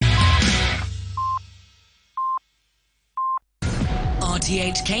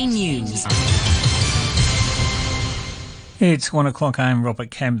RTHK News. It's 1 o'clock. I'm Robert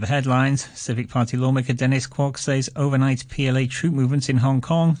Kemp. The headlines. Civic Party lawmaker Dennis Kwok says overnight PLA troop movements in Hong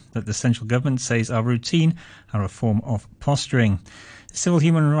Kong that the central government says are routine are a form of posturing. The Civil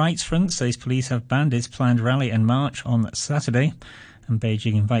Human Rights Front says police have banned its planned rally and march on Saturday. And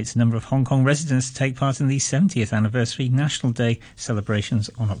Beijing invites a number of Hong Kong residents to take part in the 70th anniversary National Day celebrations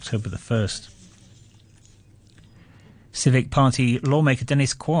on October the 1st. Civic Party lawmaker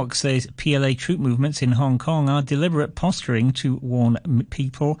Dennis Kwok says PLA troop movements in Hong Kong are deliberate posturing to warn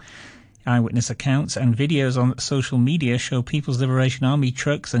people. Eyewitness accounts and videos on social media show People's Liberation Army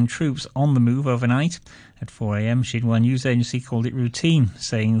trucks and troops on the move overnight. At 4 a.m, Xinhua News Agency called it routine,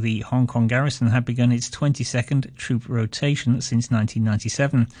 saying the Hong Kong garrison had begun its 22nd troop rotation since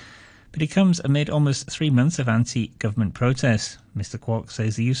 1997. But it comes amid almost 3 months of anti-government protests. Mr. Kwok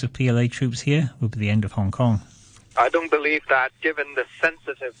says the use of PLA troops here will be the end of Hong Kong. I don't believe that, given the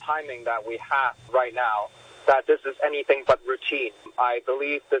sensitive timing that we have right now, that this is anything but routine. I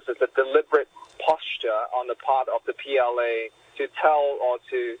believe this is a deliberate posture on the part of the PLA to tell or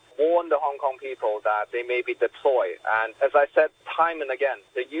to warn the Hong Kong people that they may be deployed. And as I said time and again,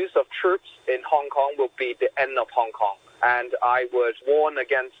 the use of troops in Hong Kong will be the end of Hong Kong. And I would warn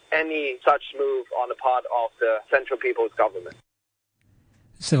against any such move on the part of the Central People's Government.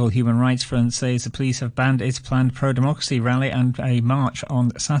 Civil Human Rights Front says the police have banned its planned pro-democracy rally and a march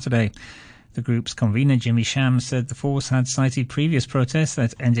on Saturday. The group's convener, Jimmy Shams, said the force had cited previous protests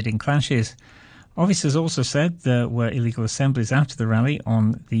that ended in clashes. Officers also said there were illegal assemblies after the rally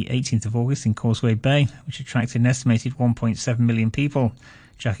on the 18th of August in Causeway Bay, which attracted an estimated 1.7 million people.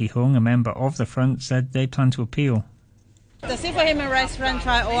 Jackie Hung, a member of the front, said they plan to appeal. The Civil Human Rights Front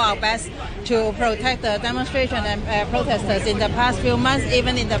try all our best to protect the demonstration and protesters in the past few months,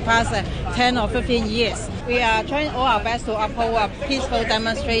 even in the past 10 or 15 years. We are trying all our best to uphold a peaceful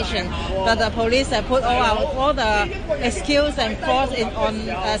demonstration, but the police put all the excuse and force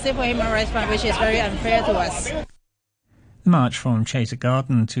on Civil Human Rights Front, which is very unfair to us. The march from Chater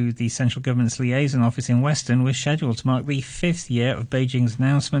Garden to the central government's liaison office in Weston was scheduled to mark the 5th year of Beijing's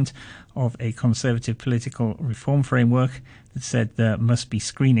announcement of a conservative political reform framework that said there must be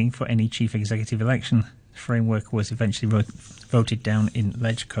screening for any chief executive election. The framework was eventually voted down in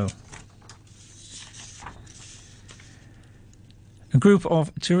LegCo. A group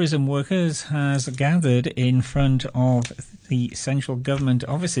of tourism workers has gathered in front of the central government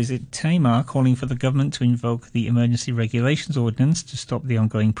offices at Tamar, calling for the government to invoke the Emergency Regulations Ordinance to stop the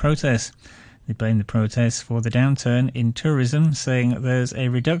ongoing protests. They blame the protests for the downturn in tourism, saying there's a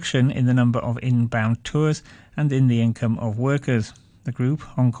reduction in the number of inbound tours and in the income of workers. The group,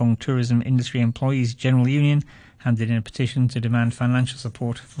 Hong Kong Tourism Industry Employees General Union, handed in a petition to demand financial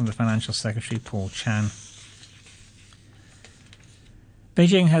support from the Financial Secretary Paul Chan.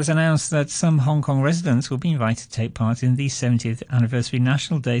 Beijing has announced that some Hong Kong residents will be invited to take part in the 70th anniversary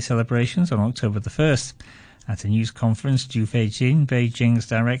National Day celebrations on October the 1st. At a news conference, Zhu Feijin, Beijing's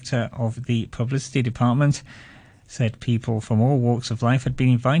director of the publicity department, said people from all walks of life had been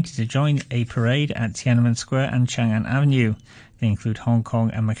invited to join a parade at Tiananmen Square and Chang'an Avenue. They include Hong Kong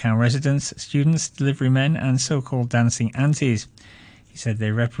and Macau residents, students, delivery men and so-called dancing aunties. He said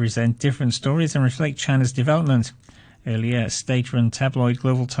they represent different stories and reflect China's development. Earlier, state-run tabloid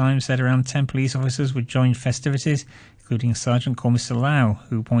Global Times said around 10 police officers would join festivities, including Sergeant Call Mr. Lau,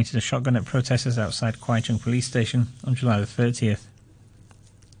 who pointed a shotgun at protesters outside Kwai Chung Police Station on July the 30th.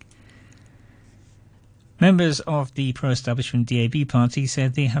 Members of the pro-establishment DAB party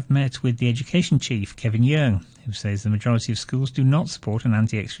said they have met with the education chief, Kevin Yeung, who says the majority of schools do not support an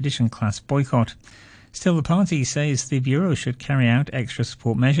anti-extradition class boycott. Still, the party says the Bureau should carry out extra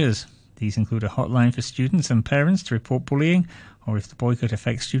support measures. These include a hotline for students and parents to report bullying, or if the boycott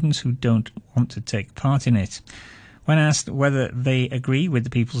affects students who don't want to take part in it. When asked whether they agree with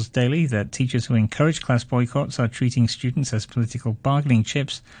the People's Daily that teachers who encourage class boycotts are treating students as political bargaining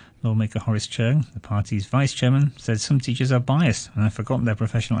chips, lawmaker Horace Chung, the party's vice chairman, said some teachers are biased and have forgotten their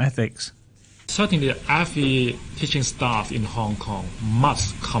professional ethics. Certainly, every teaching staff in Hong Kong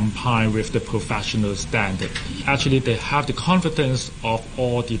must comply with the professional standard. Actually, they have the confidence of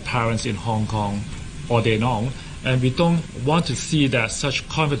all the parents in Hong Kong all day long, and we don't want to see that such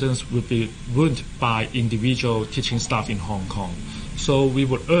confidence will be ruined by individual teaching staff in Hong Kong. So we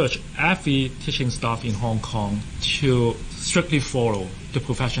would urge every teaching staff in Hong Kong to strictly follow the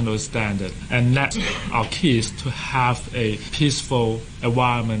professional standard and let our kids to have a peaceful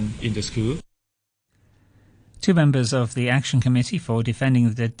environment in the school. Two members of the Action Committee for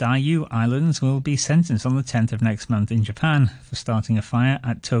Defending the Diaoyu Islands will be sentenced on the 10th of next month in Japan for starting a fire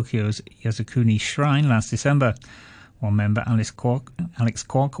at Tokyo's Yasukuni Shrine last December. One member, Alex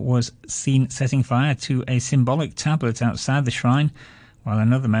Kwok, was seen setting fire to a symbolic tablet outside the shrine, while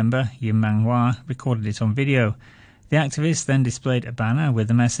another member, Yim Manghua, recorded it on video. The activist then displayed a banner with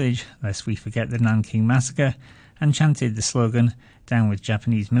the message, "Lest we forget the Nanking Massacre," and chanted the slogan, "Down with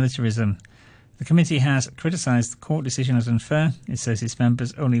Japanese militarism." The committee has criticised the court decision as unfair. It says its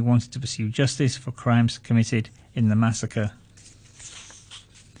members only wanted to pursue justice for crimes committed in the massacre.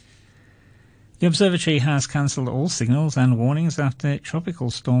 The observatory has cancelled all signals and warnings after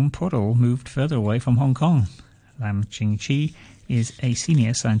Tropical Storm Podol moved further away from Hong Kong. Lam Ching-chi is a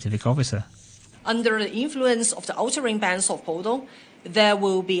senior scientific officer. Under the influence of the outer ring bands of Podol, there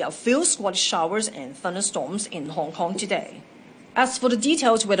will be a few squally showers and thunderstorms in Hong Kong today. As for the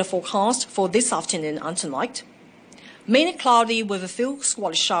detailed weather forecast for this afternoon and tonight, mainly cloudy with a few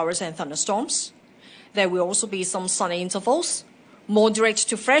squally showers and thunderstorms. There will also be some sunny intervals, moderate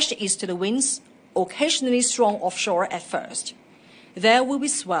to fresh easterly winds, occasionally strong offshore at first. There will be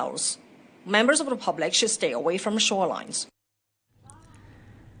swells. Members of the public should stay away from shorelines.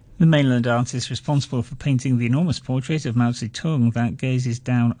 The mainland artist responsible for painting the enormous portrait of Mao Zedong that gazes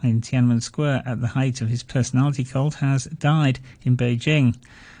down in Tiananmen Square at the height of his personality cult has died in Beijing.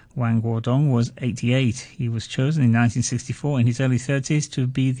 Wang Guodong was 88. He was chosen in 1964 in his early 30s to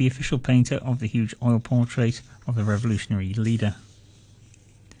be the official painter of the huge oil portrait of the revolutionary leader.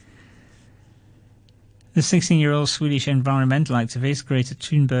 The 16-year-old Swedish environmental activist Greta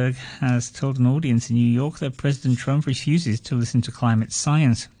Thunberg has told an audience in New York that President Trump refuses to listen to climate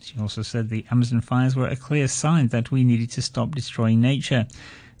science. She also said the Amazon fires were a clear sign that we needed to stop destroying nature.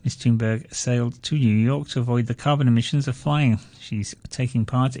 Ms. Thunberg sailed to New York to avoid the carbon emissions of flying. She's taking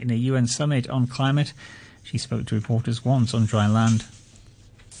part in a UN summit on climate. She spoke to reporters once on dry land.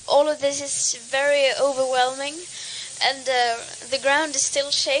 All of this is very overwhelming, and the ground is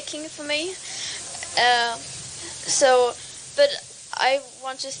still shaking for me. But I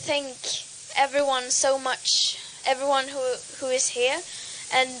want to thank everyone so much, everyone who is here,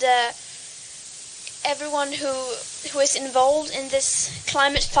 and everyone who is involved in this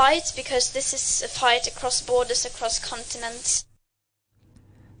climate fight, because this is a fight across borders, across continents.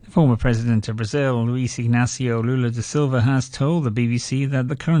 The former president of Brazil, Luiz Inácio Lula da Silva, has told the BBC that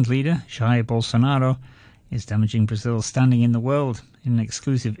the current leader, Jair Bolsonaro, is damaging Brazil's standing in the world, in an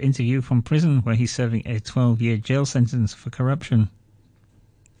exclusive interview from prison where he's serving a 12-year jail sentence for corruption.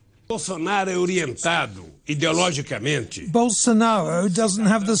 Bolsonaro doesn't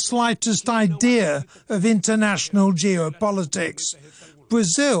have the slightest idea of international geopolitics.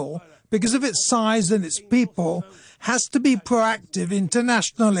 Brazil, because of its size and its people, has to be proactive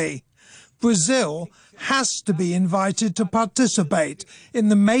internationally. Brazil has to be invited to participate in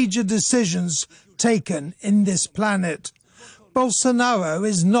the major decisions taken in this planet. Bolsonaro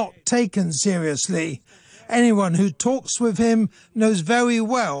is not taken seriously. Anyone who talks with him knows very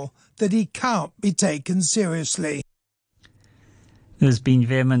well that he can't be taken seriously. There's been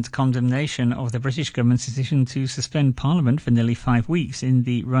vehement condemnation of the British government's decision to suspend Parliament for nearly 5 weeks in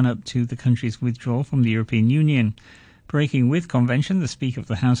the run-up to the country's withdrawal from the European Union. Breaking with convention, the Speaker of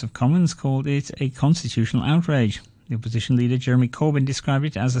the House of Commons called it a constitutional outrage. The opposition leader Jeremy Corbyn described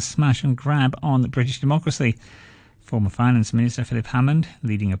it as a smash and grab on British democracy. Former Finance Minister Philip Hammond,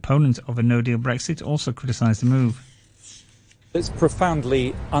 leading opponent of a no-deal Brexit, also criticised the move. It's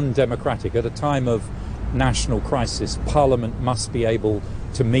profoundly undemocratic. At a time of national crisis, Parliament must be able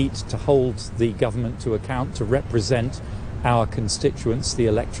to meet, to hold the government to account, to represent our constituents, the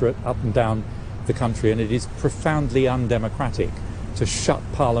electorate, up and down the country, and it is profoundly undemocratic to shut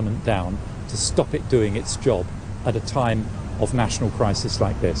Parliament down, to stop it doing its job at a time of national crisis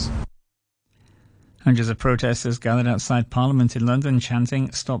like this. Hundreds of protesters gathered outside Parliament in London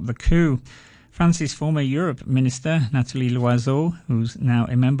chanting "Stop the coup." France's former Europe Minister, Nathalie Loiseau, who's now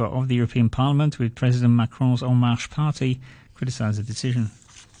a member of the European Parliament with President Macron's En Marche party, criticised the decision.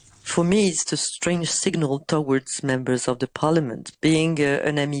 For me, it's a strange signal towards members of the parliament. Being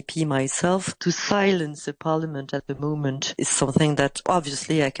an MEP myself, to silence the parliament at the moment is something that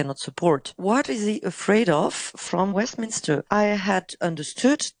obviously I cannot support. What is he afraid of from Westminster? I had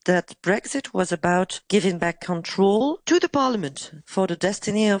understood that Brexit was about giving back control to the parliament for the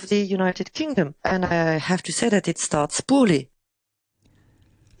destiny of the United Kingdom. And I have to say that it starts poorly.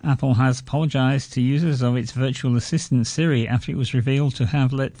 Apple has apologised to users of its virtual assistant Siri after it was revealed to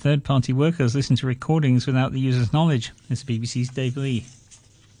have let third-party workers listen to recordings without the user's knowledge. This is BBC's Dave Lee.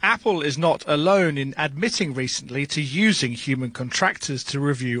 Apple is not alone in admitting recently to using human contractors to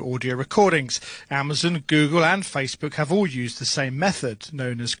review audio recordings. Amazon, Google and Facebook have all used the same method,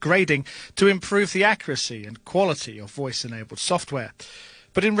 known as grading, to improve the accuracy and quality of voice-enabled software.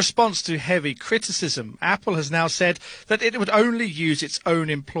 But in response to heavy criticism, Apple has now said that it would only use its own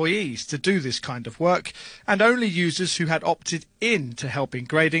employees to do this kind of work, and only users who had opted in to help in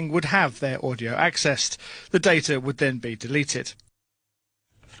grading would have their audio accessed. The data would then be deleted.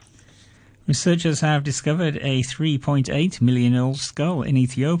 Researchers have discovered a 3.8 million old skull in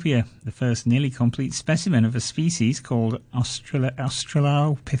Ethiopia, the first nearly complete specimen of a species called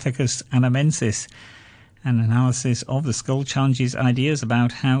Australopithecus anamensis. An analysis of the skull challenges ideas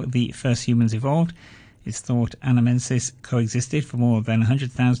about how the first humans evolved. It's thought anamensis coexisted for more than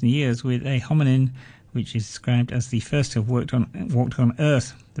 100,000 years with a hominin, which is described as the first to have walked on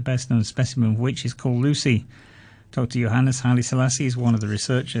Earth, the best known specimen of which is called Lucy. Dr. Johannes Haile Selassie is one of the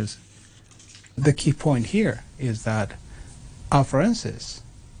researchers. The key point here is that Afarensis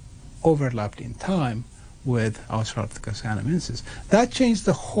overlapped in time with Australopithecus anamensis. That changed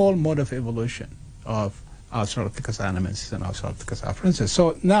the whole mode of evolution of Australopithecus anamensis and Australopithecus afarensis.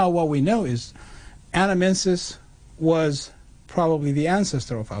 So now what we know is anamensis was probably the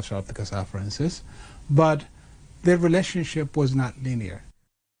ancestor of Australopithecus afarensis, but their relationship was not linear.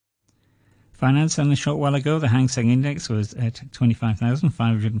 Finance, only a short while ago, the Hang Seng Index was at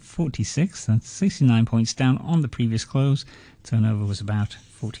 25,546. That's 69 points down on the previous close. Turnover was about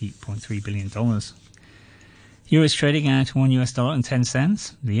 $40.3 billion. Euro is trading at $1 and 10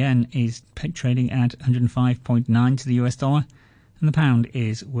 cents. The yen is trading at 105.9 to the US dollar. And the pound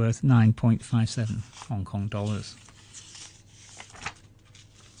is worth 9.57 Hong Kong dollars.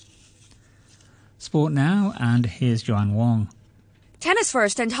 Sport now, and here's Joanne Wong. Tennis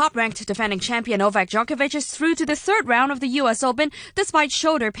first and top-ranked defending champion Novak Djokovic is through to the third round of the U.S. Open despite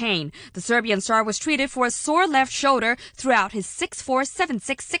shoulder pain. The Serbian star was treated for a sore left shoulder throughout his 6-4, 7-6,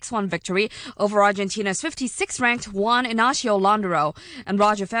 6-1 victory over Argentina's 56th-ranked Juan Ignacio Londero. And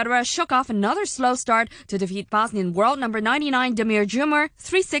Roger Federer shook off another slow start to defeat Bosnian world number 99 Damir Djumur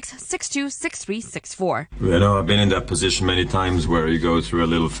 3-6, 6-2, 6-3, 6-4. You know, I've been in that position many times where you go through a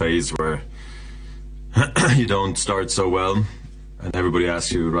little phase where you don't start so well. And everybody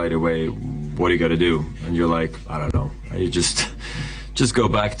asks you right away, what do you got to do? And you're like, I don't know. You just go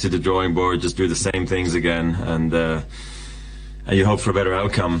back to the drawing board, just do the same things again, and you hope for a better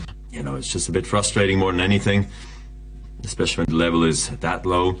outcome. You know, it's just a bit frustrating more than anything, especially when the level is that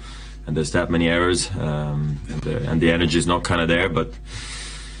low and there's that many errors, and the energy is not kind of there. But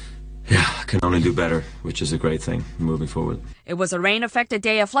yeah, I can only do better, which is a great thing moving forward. It was a rain-affected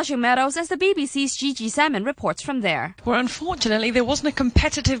day at Flushing Meadows as the BBC's Gigi Salmon reports from there. Well, unfortunately, there wasn't a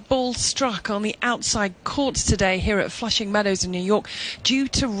competitive ball struck on the outside courts today here at Flushing Meadows in New York due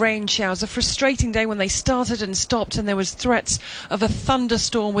to rain showers. A frustrating day when they started and stopped, and there was threats of a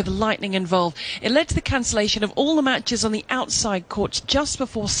thunderstorm with lightning involved. It led to the cancellation of all the matches on the outside courts just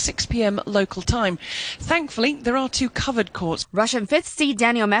before 6 p.m. local time. Thankfully, there are two covered courts. Russian fifth seed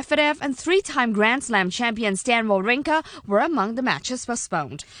Daniil Medvedev and three-time Grand Slam champion Stan Wawrinka were among the matches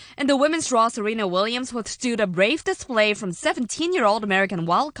postponed. In the women's draw, Serena Williams withstood a brave display from 17-year-old American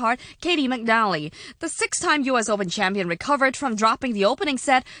wildcard Katie McNally. The six-time U.S. Open champion recovered from dropping the opening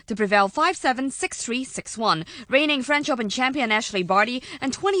set to prevail 5-7, 6-3, 6-1. Reigning French Open champion Ashley Barty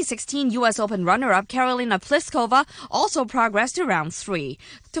and 2016 U.S. Open runner-up Karolina Pliskova also progressed to round 3.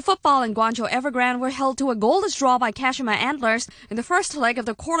 To football, and Guangzhou Evergrande were held to a goalless draw by Kashima Antlers in the first leg of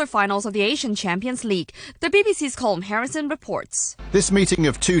the quarterfinals of the Asian Champions League. The BBC's Colm Harrison reports. This meeting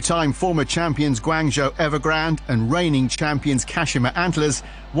of two-time former champions Guangzhou Evergrande and reigning champions Kashima Antlers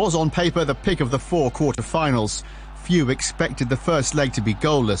was on paper the pick of the 4 quarterfinals. Few expected the first leg to be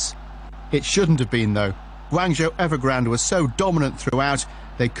goalless. It shouldn't have been, though. Guangzhou Evergrande was so dominant throughout,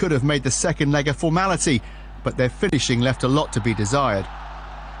 they could have made the second leg a formality, but their finishing left a lot to be desired.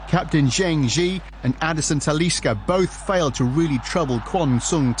 Captain Zheng Ji and Addison Talisca both failed to really trouble Kwon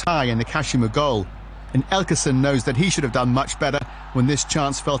Sung Tai in the Kashima goal. And Elkeson knows that he should have done much better when this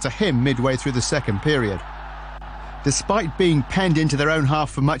chance fell to him midway through the second period. Despite being penned into their own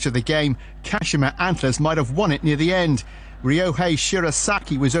half for much of the game, Kashima Antlers might have won it near the end. Ryohei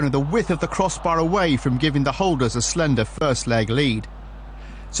Shirasaki was only the width of the crossbar away from giving the holders a slender first leg lead.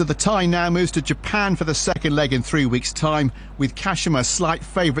 So the tie now moves to Japan for the second leg in 3 weeks' time, with Kashima slight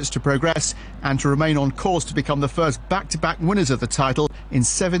favourites to progress and to remain on course to become the first back-to-back winners of the title in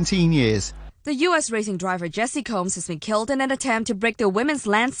 17 years. The U.S. racing driver Jessie Combs has been killed in an attempt to break the women's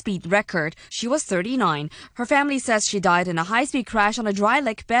land speed record. She was 39. Her family says she died in a high-speed crash on a dry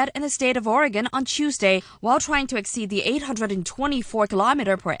lake bed in the state of Oregon on Tuesday while trying to exceed the 824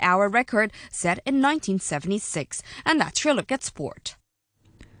 km/h record set in 1976. And that's your look at sport.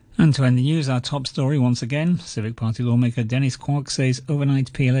 And to end the news, our top story once again, Civic Party lawmaker Dennis Kwok says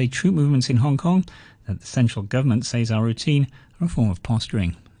overnight PLA troop movements in Hong Kong that the central government says are routine or a form of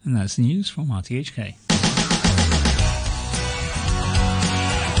posturing. And that's the news from RTHK.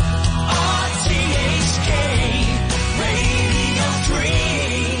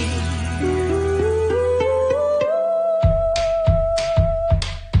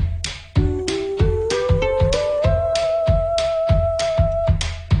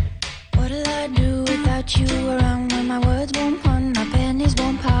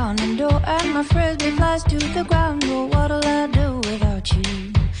 My frisbee flies to the ground. Oh, what'll I do without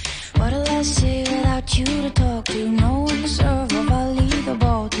you? What'll I say?